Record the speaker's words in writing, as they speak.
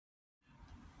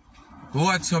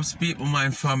What's up, people, my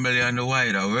family and the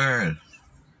wider world?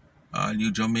 All you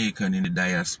Jamaican in the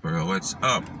diaspora, what's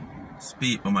up?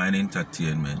 Speak my mind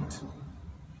entertainment.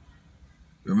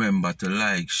 Remember to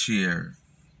like, share,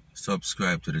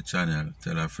 subscribe to the channel,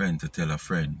 tell a friend to tell a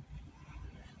friend.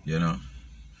 You know?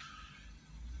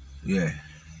 Yeah,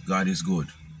 God is good.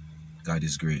 God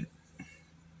is great.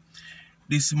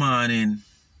 This morning,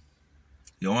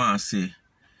 you want to see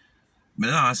my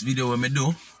last video when I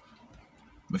do,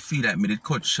 I feel like I did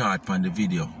cut short on the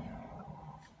video.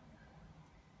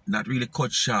 Not really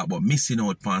cut short, but missing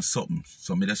out on something.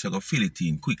 So I just go fill it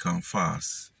in quick and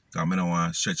fast. Because I don't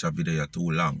want to stretch a video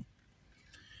too long.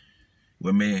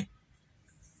 When I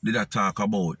did I talk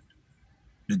about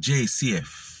the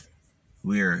JCF,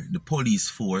 where the police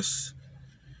force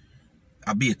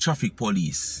be a traffic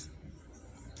police.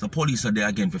 The police are there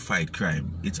again to fight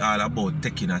crime. It's all about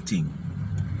taking a thing.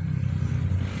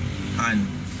 And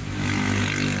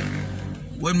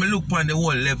when we look on the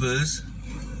whole levels,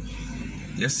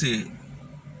 you see,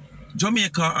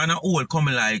 Jamaica and a whole come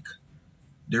like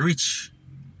the rich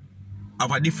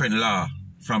have a different law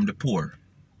from the poor.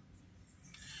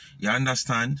 You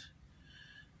understand?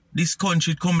 This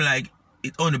country come like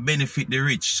it only benefit the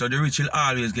rich. So the rich will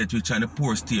always get rich and the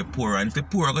poor stay poorer. And if the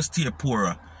poor go stay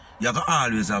poorer, you go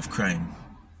always have crime.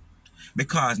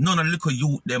 Because none of the little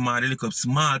youth, them are the little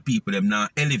small people, them now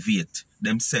elevate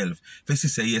themselves. First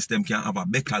say yes, them can have a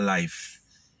better life.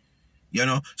 You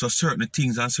know? So certain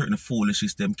things and certain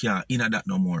foolishness, them can't in that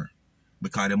no more.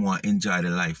 Because them want to enjoy the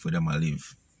life where them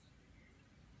live.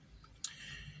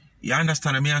 You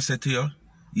understand what I say to you?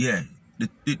 Yeah.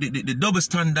 The double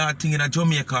standard thing in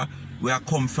Jamaica, where I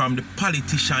come from the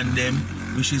politician them,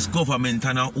 which is government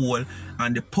and a whole,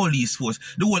 and the police force,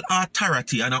 the whole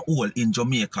authority and a whole in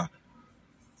Jamaica.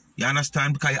 You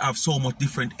understand? Because you have so much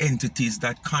different entities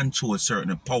that control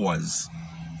certain powers.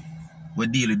 We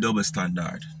deal with double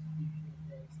standard.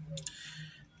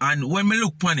 And when we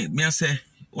look upon it, I say,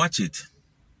 watch it.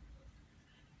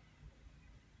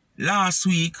 Last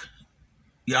week,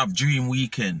 you have Dream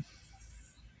Weekend.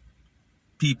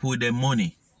 People with their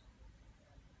money.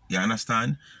 You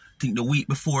understand? I think the week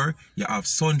before, you have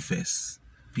Sunfest.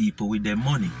 People with their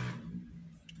money.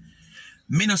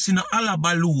 Me no see no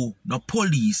alabaloo, no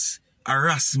police,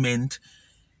 harassment,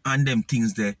 and them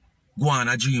things there go on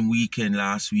a Dream Weekend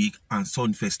last week and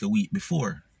Sunfest the week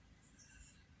before.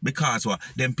 Because what?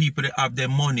 Them people that have their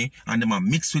money and them are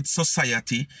mixed with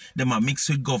society, them are mixed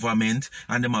with government,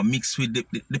 and them are mixed with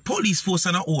the police force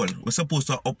and all. We're supposed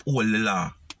to uphold the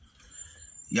law.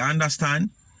 You understand?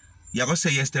 You're going to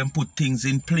say yes, them put things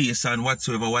in place and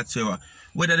whatsoever.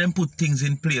 Whether them put things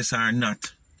in place or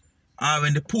not. Or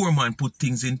when the poor man put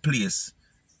things in place,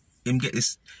 him get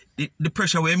this, the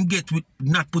pressure where him get with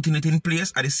not putting it in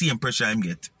place are the same pressure him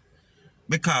get.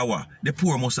 Because what? The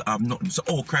poor must have nothing. So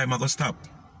all crime are going to stop.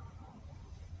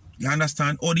 You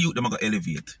understand? All the youth them are going to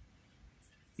elevate.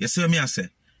 You see what I say?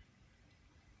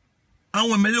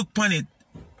 And when I look upon it,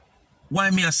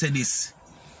 why me I say this?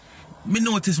 Me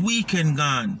notice weekend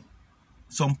gone.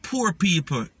 Some poor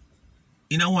people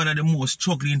in one of the most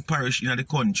struggling parish in the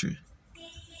country.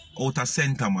 Out of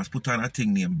St. Thomas, put on a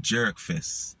thing named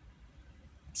Jerkfest.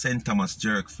 St. Thomas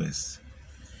Jerkfest.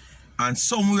 And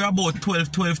somewhere about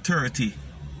 12:30,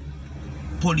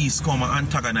 police come and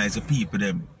antagonize the people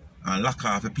them and lock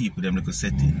off the people them little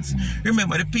settings.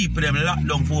 Remember the people them locked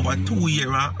down for over 2 years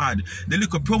and had. The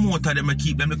little promoter them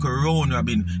keep them little round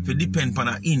robin for depend on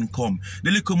an income.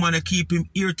 The little man keep him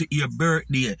ear to ear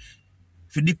birthday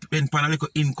for depend on a little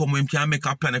income when he can make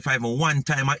a plan if even one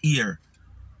time a year.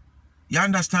 You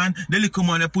understand? The little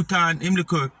man put on him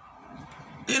little,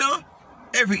 you know,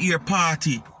 every year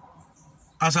party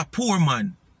as a poor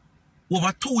man.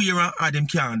 Over 2 years and had him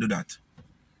can't do that.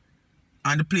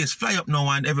 And the place fly up now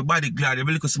and everybody glad,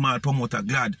 every little small promoter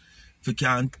glad if you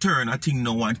can turn a thing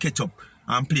now and catch up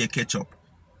and play catch up.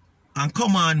 And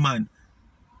come on, man.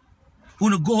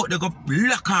 When you go out, they go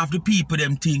lock off the people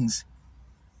them things.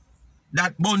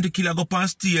 That bounty killer go up on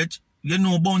stage, you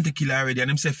know bounty killer already,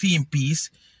 and him say fee peace.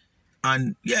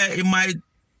 And yeah, he might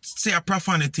say a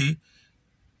profanity.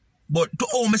 But to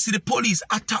all me see the police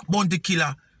attack bounty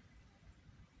killer.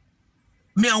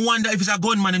 Me I wonder if it's a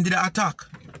gunman him did the attack.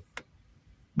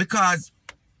 Because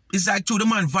it's like to the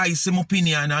man voice him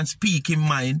opinion and speak him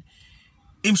mind,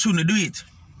 him shouldn't do it.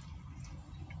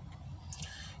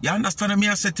 You understand what me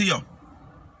I say to you?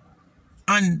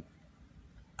 And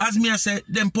as me I say,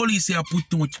 them police here put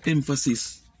too much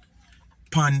emphasis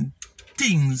upon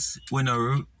things when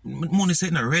money say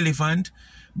not relevant,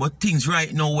 but things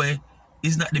right now where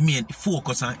is not the main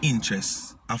focus and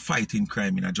interest of fighting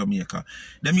crime in Jamaica.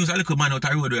 Them use a little man out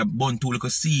the road where burn two little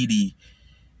CD.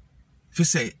 If you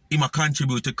say him a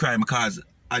contribute to crime because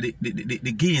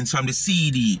the gains from the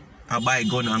CD I buy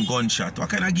gun and gunshot. What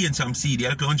kind of gains from CD? A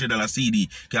little $100 CD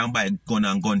can buy gun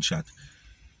and gunshot.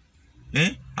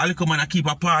 Eh? A little man a keep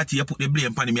a party, you put the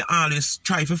blame on him. You always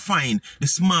try to find the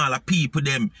smaller people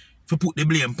them to put the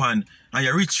blame on. And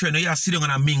your rich friend, you sit down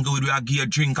and mingle with you, give you a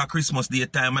drink at Christmas Day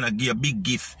time and I give you a big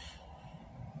gift.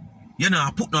 You know,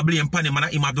 put no blame on him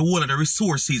and him have the whole of the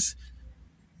resources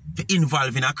to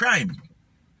involve in a crime.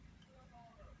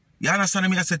 You understand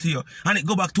what I say to you? And it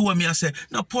go back to what me I say,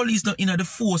 no, police not in the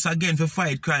force again for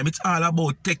fight crime. It's all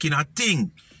about taking a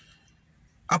thing.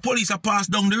 A police a pass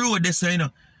down the road, they say, you know,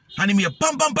 and him here,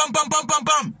 bam, bam, bam, bam, bam, bam,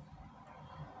 bam.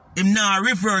 Him now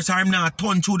reverse or him now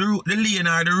turn through the lane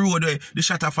or the road where the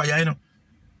shot of fire, you know.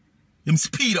 Him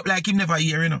speed up like him never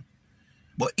hear, you know.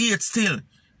 But yet still,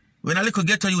 when a little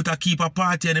get to you to keep a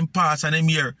party and him pass and him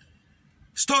here,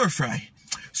 stir fry.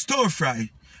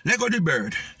 Let go the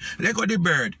bird. Let go the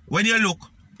bird. When you look,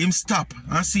 him stop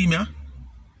and see me. Huh?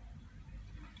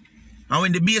 And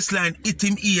when the baseline hit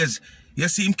him ears, you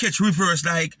see him catch reverse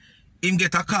like him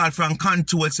get a call from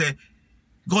control say,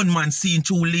 gunman seen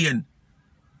through lane.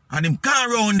 And him gone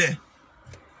round there.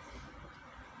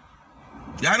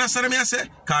 You understand what I say?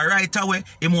 Because right away,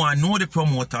 him want to know the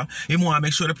promoter. Him want to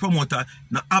make sure the promoter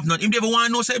not have nothing. Him never want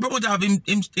to know say the promoter have him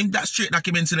that straight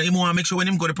documents. Him want to make sure when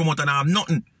him go the promoter not have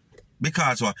nothing.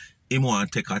 Because what? Him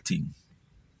want to take a thing.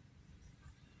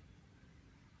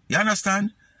 You understand?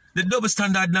 The double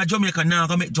standard in Jamaica now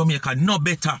going to make Jamaica no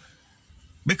better.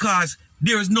 Because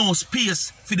there is no space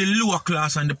for the lower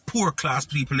class and the poor class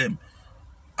people them.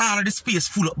 All of the space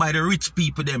full up by the rich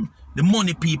people them. The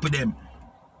money people them.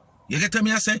 You get what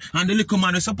I say? And the little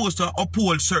man is supposed to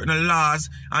uphold certain laws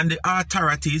and the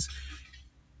authorities.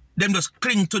 Them just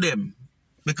cling to them.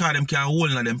 Because them can't hold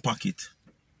in them pocket.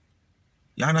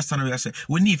 You understand what I say?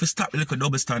 We need to stop the little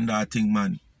double standard thing,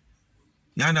 man.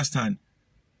 You understand?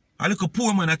 A little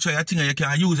poor man I try a thing and you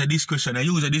can use a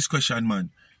discretion, man.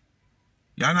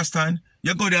 You understand?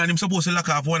 You go there and him supposed to lock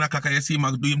off 1 o'clock and you see him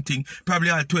do him thing. Probably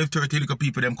all 12:30 little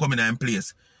people them coming in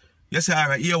place. You say,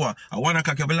 alright, here what? At 1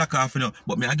 o'clock you have a lock off, you know.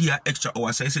 But me I give you an extra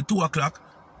hour. So you say 2 o'clock.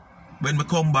 When we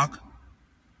come back,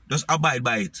 just abide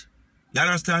by it. You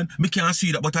understand? Me can't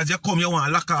see that. But as you come, you want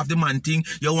to lock off the man thing.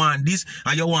 You want this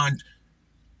and you want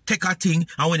take a thing,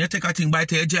 and when you take a thing by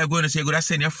the edge, you're going to say, you're going to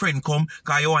send your friend come,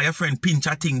 because you want your friend pinch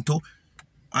a thing too.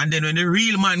 And then when the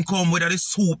real man come, whether the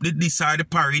soup, the this or the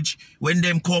porridge, when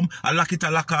them come, I lock it, I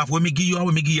lock off. When me give you and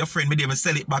when me give your friend, me never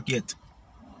sell it back yet.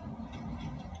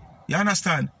 You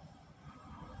understand?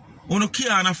 When you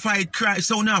can't fight crime,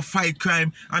 so now fight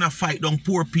crime, and I fight down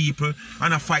poor people,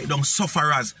 and I fight down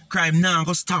sufferers. Crime now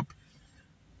go stop.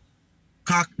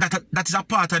 Because that is a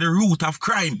part of the root of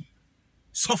crime.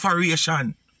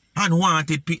 Sufferation.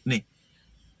 Unwanted picnic.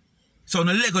 So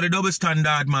no leg of the double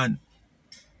standard, man.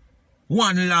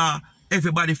 One law,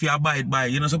 everybody fi abide by.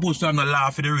 You're not supposed to have no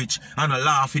law for the rich and no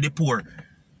law for the poor.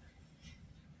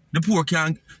 The poor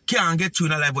can't get through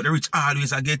in life, but the rich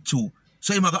always get through.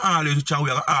 So you go always rich and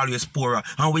we are always poorer.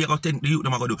 And what you go think the youth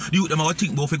them are going to do? The youth them are going to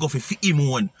think about if you go for him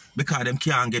one because them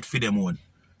can't get for them one.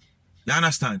 You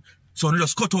understand? So they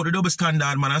just cut out the double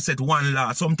standard, man, and set one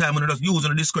law. Sometimes when they just use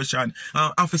on the discretion,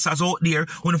 officers out there,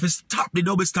 when if you stop the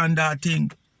double standard thing,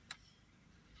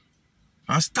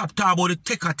 and stop talking about the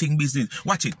taker thing business.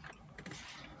 Watch it.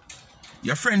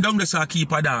 Your friend down there so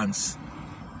keep a dance.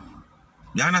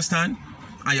 You understand?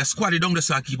 And your squad down there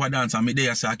so keep a dance, and me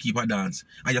there so keep a dance.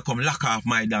 And you come lock off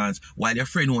my dance, while your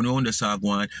friend one on the so go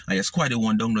on, and your squad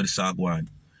one down there so go on.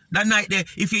 That night there,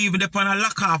 if you even depend on a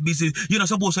lock off business, you're not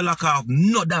supposed to lock off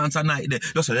no dance at night there.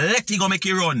 Just let it go make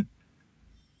it run.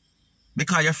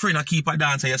 Because your friend a keep a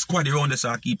dance and your squad around there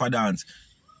so keep a dance.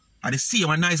 And the same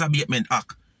a nice abatement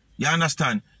act. You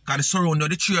understand? Because the surround of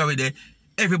the tree over there,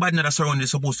 everybody in the surround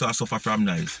is supposed to suffer from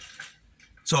noise.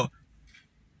 So,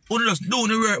 you just do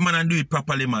the work, man, and do it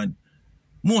properly, man.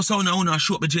 Most of you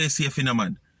show up the JCF in,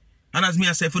 man. And as me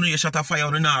I say, if you know you shot a fire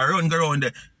on the now, run around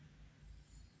there.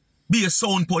 Be a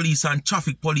sound police and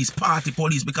traffic police, party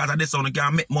police, because of this one you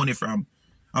can make money from.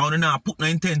 I want to now put no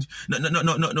intention,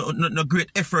 no great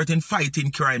effort in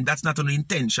fighting crime. That's not an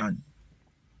intention.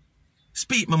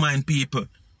 Speak my mind, people.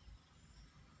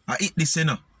 I hit this, you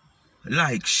know.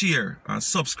 Like, share, and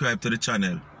subscribe to the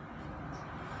channel.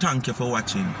 Thank you for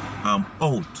watching. I'm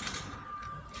out.